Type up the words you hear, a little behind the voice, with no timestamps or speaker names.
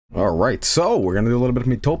Alright, so we're gonna do a little bit of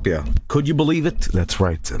Miitopia. Could you believe it? That's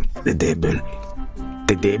right. The devil.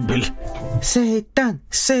 The devil. Satan,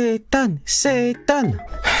 Satan, Satan.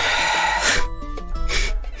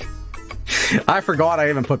 I forgot I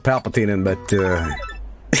even put Palpatine in, but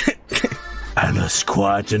And a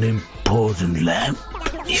quite an important lamp.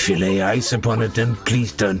 If you lay ice upon it, then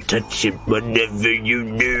please don't touch it, whatever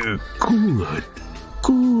you do. Good.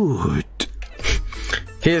 Good.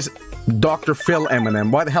 Here's Dr. Phil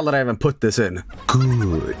Eminem. Why the hell did I even put this in?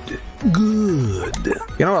 Good. Good.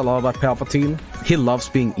 You know what I love about Palpatine? He loves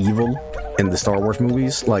being evil in the Star Wars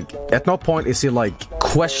movies. Like, at no point is he, like,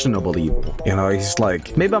 questionable evil. You know, he's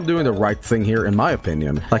like, maybe I'm doing the right thing here, in my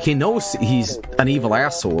opinion. Like, he knows he's an evil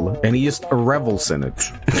asshole, and he just revels in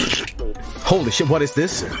it. Holy shit, what is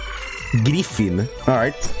this? Griffin.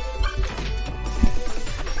 Alright.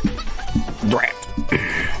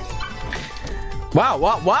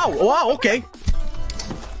 Wow, okay.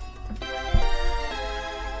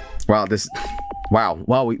 Wow, this... Wow.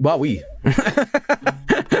 What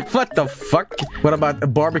the fuck? What about a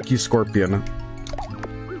barbecue scorpion?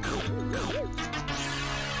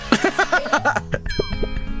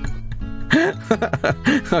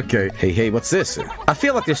 Okay. Hey, what's this? I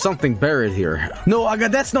feel like there's something buried here. No, Aga,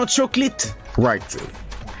 that's not chocolate. Right.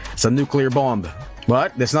 It's a nuclear bomb.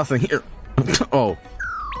 What? There's nothing here. Oh.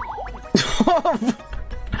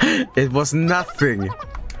 It was nothing.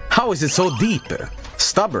 How is it so deep?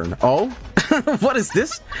 Stubborn. Oh? What is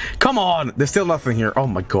this? Come on. There's still nothing here. Oh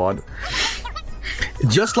my god.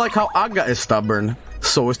 Just like how Aga is stubborn,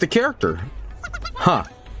 so is the character. Huh.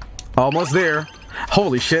 Almost there.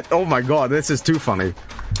 Holy shit. Oh my god. This is too funny.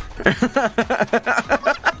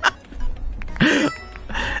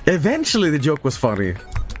 Eventually the joke was funny.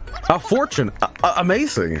 A fortune.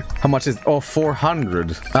 Amazing. How much is... Oh,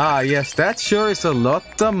 400. Ah, yes, that sure is a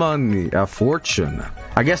lot of money. A fortune.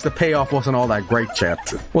 I guess the payoff wasn't all that great,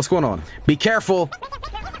 chat. What's going on? Be careful.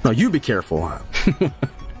 No, you be careful.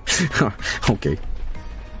 Okay.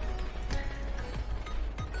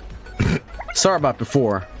 Sorry about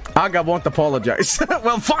before. Aga won't apologize.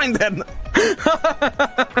 Well, fine then.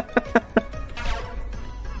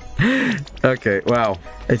 Okay, wow.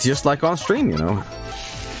 It's just like on stream, you know.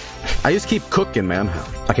 I just keep cooking, man.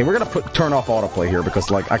 Okay, we're gonna turn off autoplay here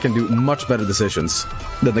because, like, I can do much better decisions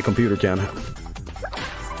than the computer can.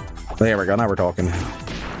 There we go, now we're talking.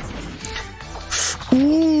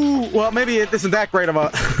 Ooh, well, maybe it isn't that great of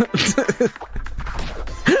a...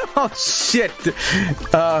 Oh, shit.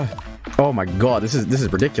 Oh my god, this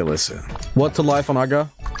is ridiculous. What to life on Aga?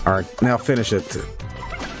 Alright, now finish it.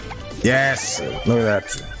 Yes! Look at that.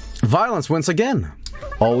 Violence wins again.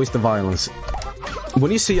 Always the violence. When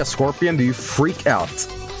you see a scorpion, do you freak out?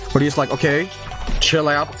 Or do you just like, okay, chill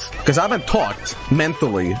out? Because I've been taught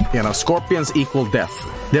mentally, you know, scorpions equal death.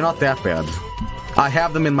 They're not that bad. I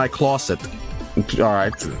have them in my closet.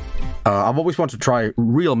 Alright. I've always wanted to try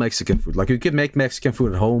real Mexican food. Like, you could make Mexican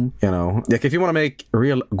food at home, you know. Like, if you want to make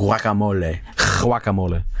real guacamole.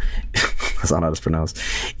 Guacamole. That's not how it's pronounced.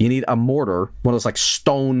 You need a mortar. One of those, like,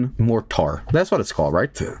 stone mortar. That's what it's called,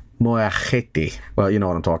 right? Mojete. Well, you know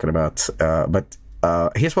what I'm talking about. But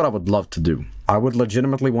here's what I would love to do. I would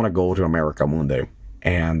legitimately want to go to America one day.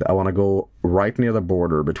 And I want to go right near the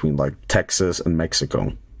border between, like, Texas and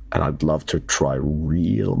Mexico. And I'd love to try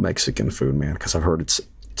real Mexican food, man. Because I've heard it's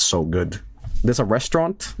so good. There's a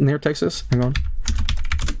restaurant near Texas. Hang on.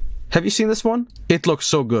 Have you seen this one? It looks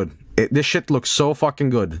so good. This shit looks so fucking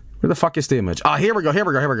good. Where the fuck is the image? Ah, here we go.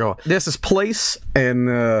 There's this place in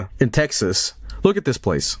Texas. Look at this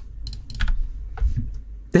place.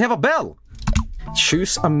 They have a bell.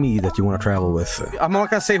 Choose a me that you want to travel with. I'm not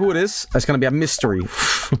gonna say who it is. It's gonna be a mystery.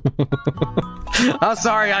 I'm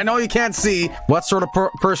sorry, I know you can't see. What sort of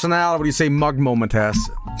personality would you say Mug Moment has?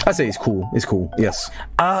 I say he's cool. He's cool, yes.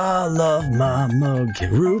 I love my mug.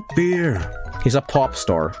 Root beer. He's a pop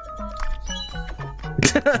star.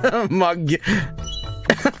 Mug.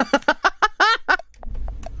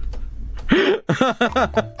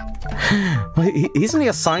 Isn't he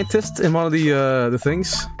a scientist in one of the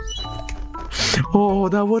things? Oh,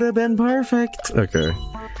 that would have been perfect. Okay.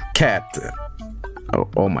 Cat.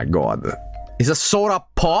 Oh my god. Is a soda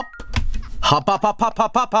pop? Hop, hop, hop, hop,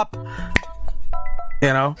 hop, hop, hop. You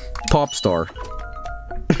know? Pop star.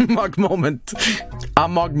 Mug Moment. A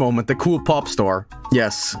Mug Moment, the cool pop star.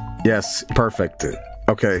 Yes. Yes. Perfect.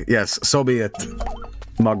 Okay. Yes. So be it.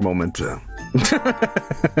 Mug Moment.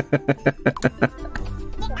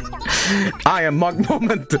 I am Mug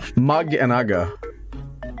Moment. Mug and Aga.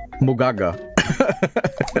 Mugaga.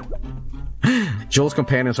 Joel's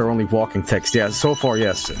companions are only walking text. Yeah, so far,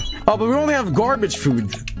 yes. Oh, but we only have garbage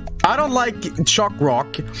food. I don't like Chuck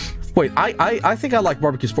Rock. Wait, I think I like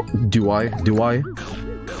barbecue sport. Do I?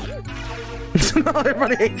 No,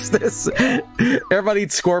 everybody hates this. Everybody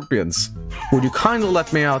eats scorpions. Would you kindly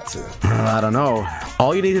let me out? I don't know.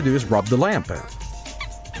 All you need to do is rub the lamp.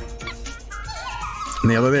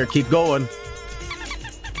 Nail it there. Keep going.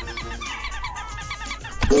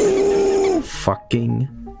 Fucking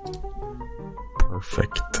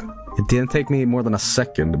perfect. It didn't take me more than a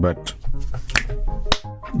second, but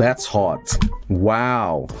that's hot.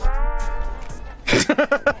 Wow.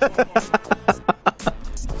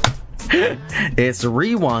 It's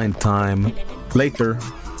rewind time. Later.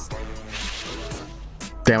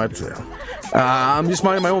 Damn it. I'm just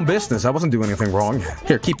minding my own business. I wasn't doing anything wrong.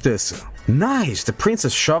 Here, keep this. Nice. The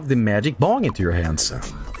princess shoved the magic bong into your hands.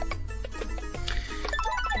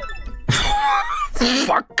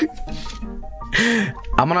 Fuck.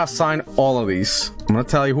 I'm gonna assign all of these. I'm gonna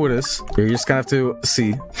tell you who it is. You're just gonna have to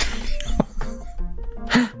see.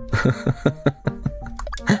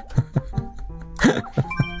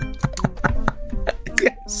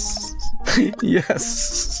 Yes.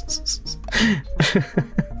 Yes.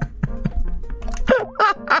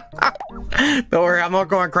 Don't worry, I'm not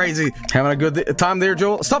going crazy. Having a good time there,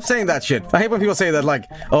 Joel? Stop saying that shit. I hate when people say that, like,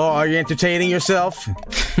 oh, are you entertaining yourself?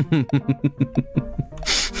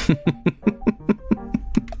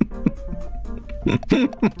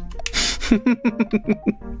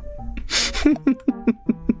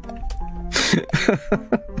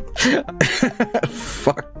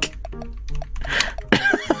 Fuck.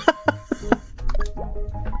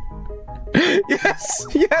 Yes,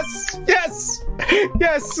 yes, yes,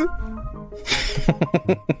 yes.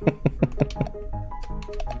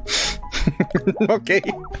 Okay,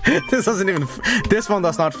 this doesn't even. This one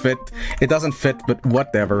does not fit. It doesn't fit, but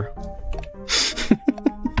whatever.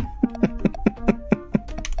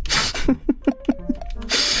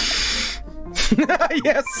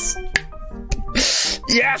 Yes.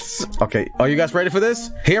 Yes. Okay, are you guys ready for this?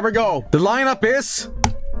 Here we go. The lineup is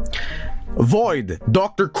Void,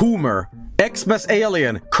 Dr. Coomer, Xmas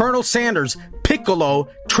Alien, Colonel Sanders, Piccolo,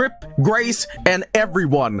 Trip, Grace, and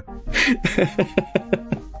everyone.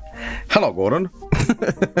 Hello, Gordon.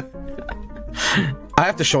 I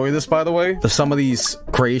have to show you this, by the way. Some of these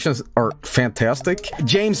creations are fantastic.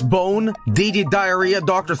 James Bone, DJ Diarrhea,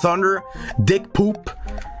 Dr. Thunder, Dick Poop.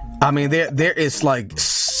 I mean, there is like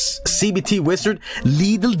CBT Wizard,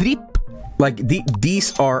 Lidl Drip. Like,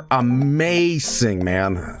 these are amazing,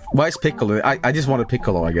 man. Why is Piccolo? I just wanted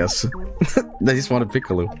Piccolo, I guess. I just wanted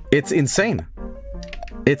Piccolo. It's insane.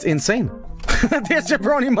 It's insane. There's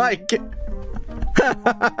Jabroni Mike.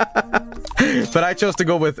 But I chose to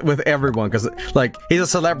go with everyone because, like, he's a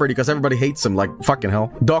celebrity because everybody hates him. Like, fucking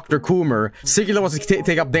hell. Dr. Coomer. Sigula wants to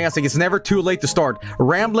take up dancing. It's never too late to start.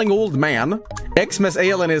 Rambling Old Man. Xmas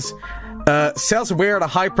Alien is sells wear at a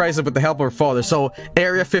high price with the help of her father. So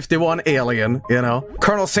Area 51 alien, you know.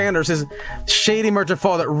 Colonel Sanders is shady merchant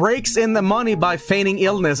father, rakes in the money by feigning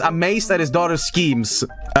illness, amazed at his daughter's schemes.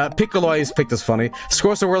 Piccolo is picked as funny.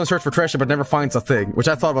 Scores the world in search for treasure but never finds a thing, which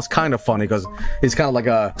I thought was kind of funny because he's kind of like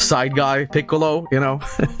a side guy, Piccolo, you know.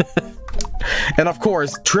 And of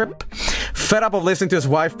course, Trip, fed up of listening to his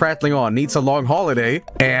wife prattling on, needs a long holiday,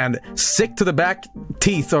 and sick to the back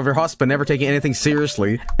teeth of her husband, never taking anything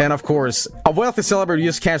seriously. And of course, a wealthy celebrity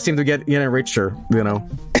just can't seem to get any richer, you know.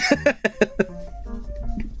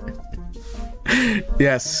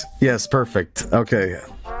 Yes, yes, perfect. Okay.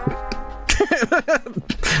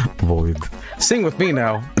 Void. Sing with me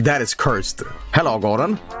now. That is cursed. Hello,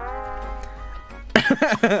 Gordon.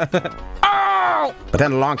 Oh! But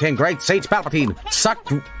then along came great Sage Palpatine.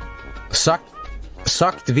 Sucked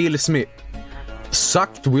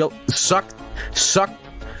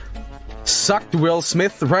Will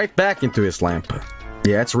Smith right back into his lamp.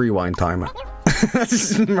 Yeah, it's rewind time. This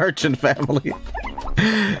is merchant family.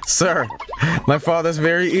 Sir, my father's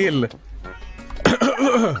very ill.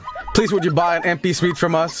 Please would you buy an MP suite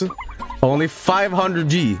from us? Only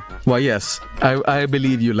 500G. Why yes, I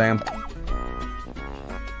believe you, lamp.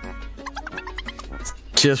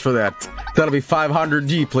 Cheers for that. That'll be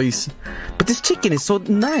 500G, please. But this chicken is so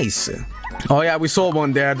nice. Oh yeah, we sold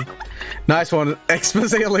one, Dad. Nice one.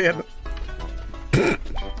 Xmas Alien.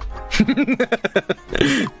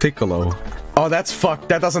 Piccolo. Oh, that's fucked.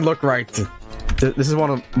 That doesn't look right. This is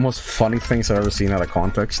one of the most funny things I've ever seen out of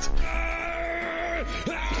context.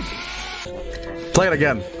 Play it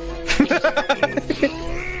again.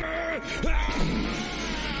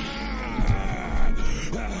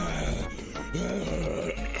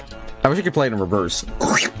 I wish you could play it in reverse.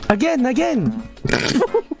 Again.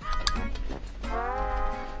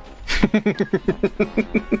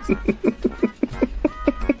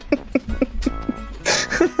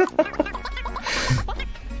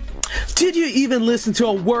 Did you even listen to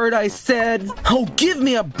a word I said? Oh, give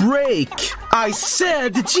me a break. I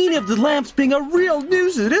said the genie of the lamp's being a real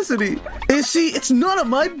nuisance, isn't he? And see, it's none of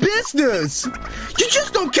my business. You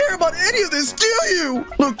just don't care about any of this, do you?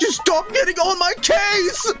 Look, just stop getting on my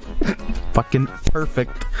case. Fucking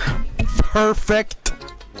perfect. Perfect.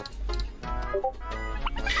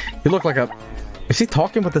 You look like a... Is he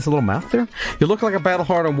talking with this little mouth there? You look like a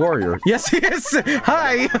battle-hardened warrior. Yes, he is!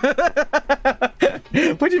 Hi!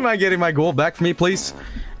 Would you mind getting my gold back for me, please?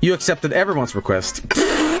 You accepted everyone's request.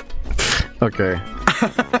 Okay.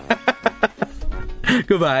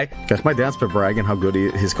 Goodbye. Guys, my dad's been bragging how good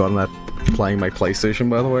he's gotten at playing my PlayStation,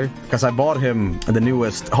 by the way. Because I bought him the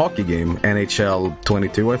newest hockey game, NHL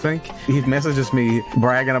 22, I think. He messages me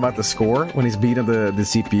bragging about the score when he's beating the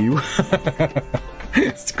CPU.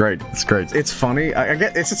 It's great. It's great. It's funny. I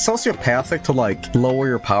get it's sociopathic to like lower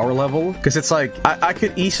your power level because it's like I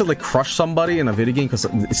could easily crush somebody in a video game because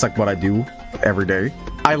it's like what I do every day.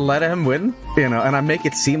 I let him win, you know, and I make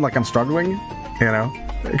it seem like I'm struggling, you know,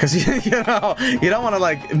 because you know you don't want to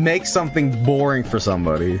like make something boring for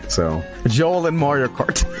somebody. So Joel and Mario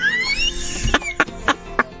Kart.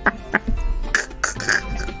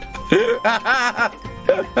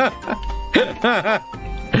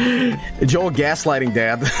 Joel gaslighting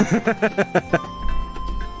dad.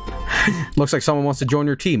 Looks like someone wants to join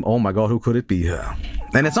your team. Oh my god, who could it be?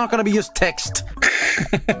 And it's not gonna be just text.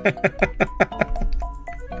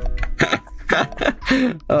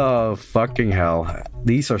 Oh fucking hell.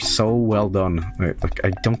 These are so well done. Like,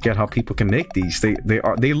 I don't get how people can make these. They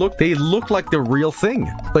look like the real thing.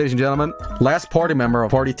 Ladies and gentlemen, last party member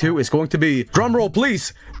of party 2 is going to be, drum roll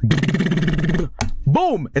please.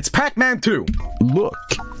 Boom! It's Pac-Man 2. Look.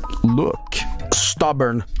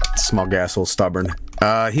 Stubborn. Smug asshole, stubborn.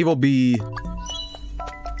 He will be...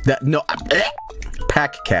 that... no...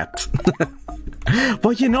 Pac-Cat.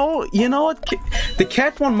 Well, you know what? The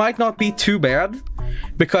cat one might not be too bad,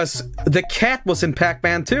 because the cat was in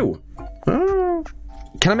Pac-Man 2.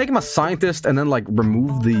 Can I make him a scientist and then, like,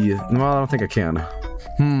 remove the... No, I don't think I can.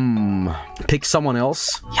 Pick someone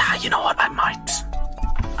else? Yeah, you know what? I might.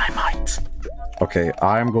 Okay,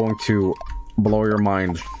 I'm going to blow your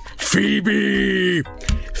mind. Phoebe!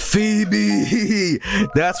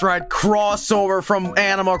 That's right, crossover from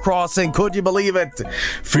Animal Crossing. Could you believe it?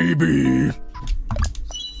 Phoebe!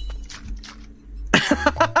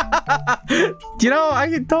 You know,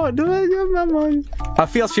 I don't do it. I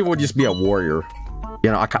feel she would just be a warrior.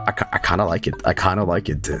 You know, I kind of like it. I kind of like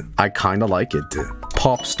it.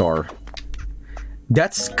 Pop star.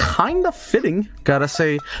 That's kind of fitting, gotta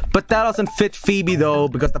say. But that doesn't fit Phoebe, though,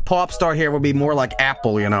 because the pop star here would be more like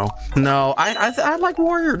Apple, you know? No, I like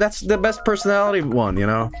Warrior. That's the best personality one, you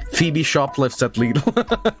know? Phoebe shoplifts at Lidl.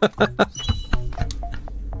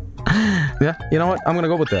 Yeah, you know what? I'm gonna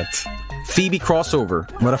go with that. Phoebe crossover.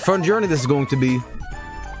 What a fun journey this is going to be.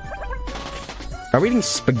 Are we eating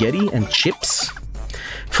spaghetti and chips?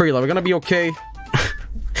 Freela, we're gonna be okay.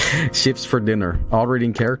 Chips for dinner. Already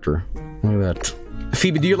in character. Look at that.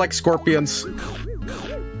 Phoebe, do you like scorpions?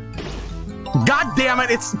 God damn it,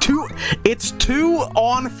 it's too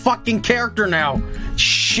on fucking character now.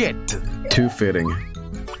 Shit. Too fitting.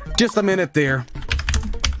 Just a minute there.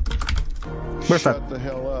 Where's that? Shut the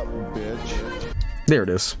hell up, bitch. There it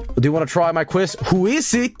is. Do you want to try my quiz? Who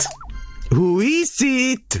is it? Who is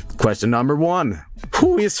it? Question number 1.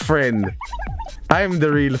 Who is friend? I'm the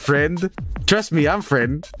real friend. Trust me, I'm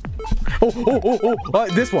friend.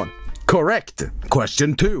 This one. Correct.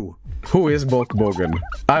 Question 2. Who is Bogan?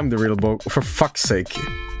 I'm the real Bogan. For fuck's sake.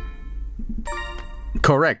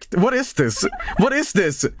 Correct. What is this? What is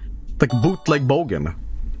this? Like bootleg Bogan.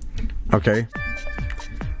 Okay.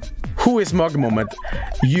 Who is Mug Moment?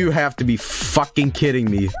 You have to be fucking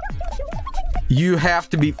kidding me. You have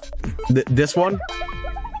to be... this one?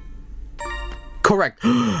 Correct.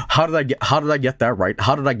 How did I get that right?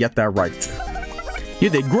 How did I get that right? You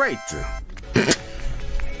did great.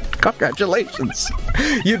 Congratulations.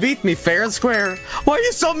 You beat me fair and square. Why are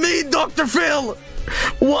you so mean, Dr. Phil?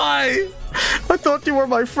 Why? I thought you were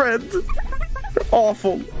my friend. You're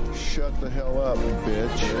awful. Shut the hell up,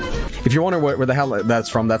 bitch. If you're wondering where the hell that's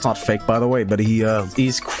from, that's not fake, by the way, but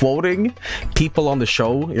he's quoting people on the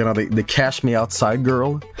show, you know, the Cash Me Outside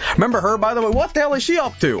girl. Remember her, by the way? What the hell is she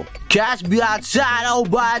up to? Cash me outside, oh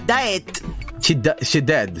my dad. She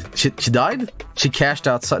dead. She died? She cashed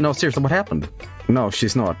outside. No, seriously, what happened? No,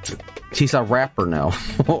 she's not. She's a rapper now.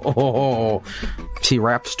 She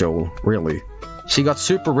raps, Joel. Really. She got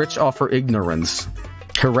super rich off her ignorance.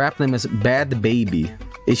 Her rap name is Bad Baby.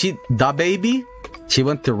 Is she Da Baby? She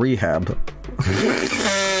went to rehab.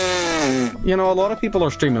 You know, a lot of people are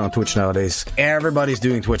streaming on Twitch nowadays. Everybody's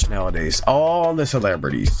doing Twitch nowadays. All the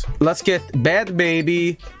celebrities. Let's get Bad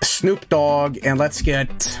Baby, Snoop Dogg, and let's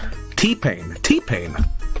get T-Pain. T-Pain.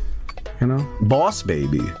 You know? Boss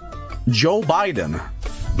Baby. Joe Biden.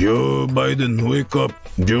 Joe Biden, wake up.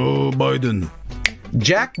 Joe Biden.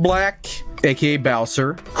 Jack Black, aka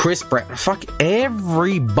Bowser. Chris Pratt. Fuck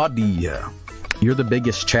everybody. You're the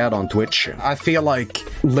biggest chat on Twitch. I feel like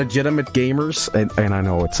legitimate gamers, and I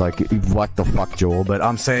know it's like, what the fuck, Joel, but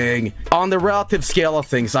I'm saying, on the relative scale of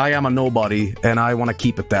things, I am a nobody, and I want to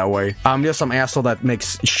keep it that way. I'm just some asshole that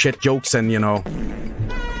makes shit jokes and, you know,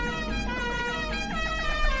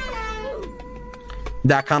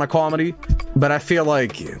 that kind of comedy. But I feel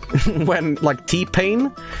like when, like,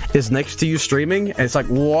 T-Pain is next to you streaming, it's like,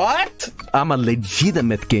 what? I'm a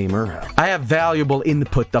legitimate gamer. I have valuable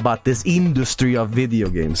input about this industry of video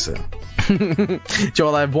games.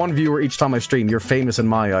 Joel, I have one viewer each time I stream. You're famous in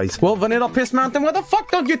my eyes. Well, Vanilla Piss Mountain, what the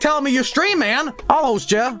fuck don't you tell me you stream, man? I'll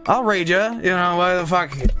host ya. I'll raid ya. You know, what the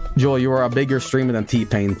fuck? Joel, you are a bigger streamer than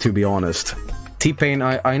T-Pain, to be honest. T-Pain,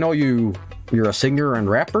 I know you're a singer and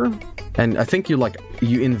rapper. And I think you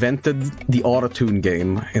invented the auto-tune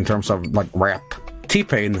game in terms of, like, rap.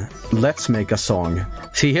 T-Pain, let's make a song.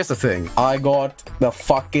 See, here's the thing. I got the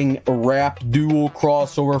fucking rap duo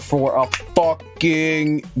crossover for a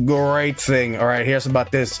fucking great thing. Alright, here's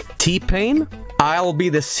about this. T-Pain, I'll be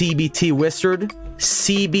the CBT wizard.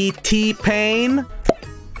 CBT Pain.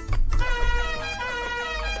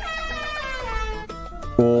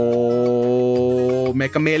 Oh,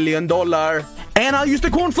 make $1 million. And I'll use the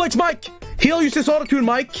cornflakes mic. He'll use this auto-tune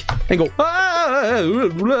mic and go,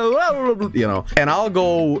 you know, and I'll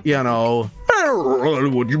go, you know,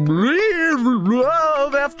 would you believe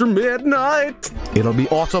love after midnight? It'll be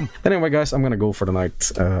awesome. Anyway, guys, I'm gonna go for the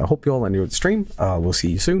night. I hope you all enjoyed the stream. We'll see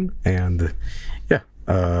you soon. And yeah,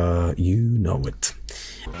 you know it.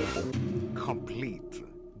 Complete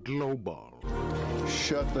global.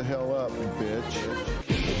 Shut the hell up, bitch.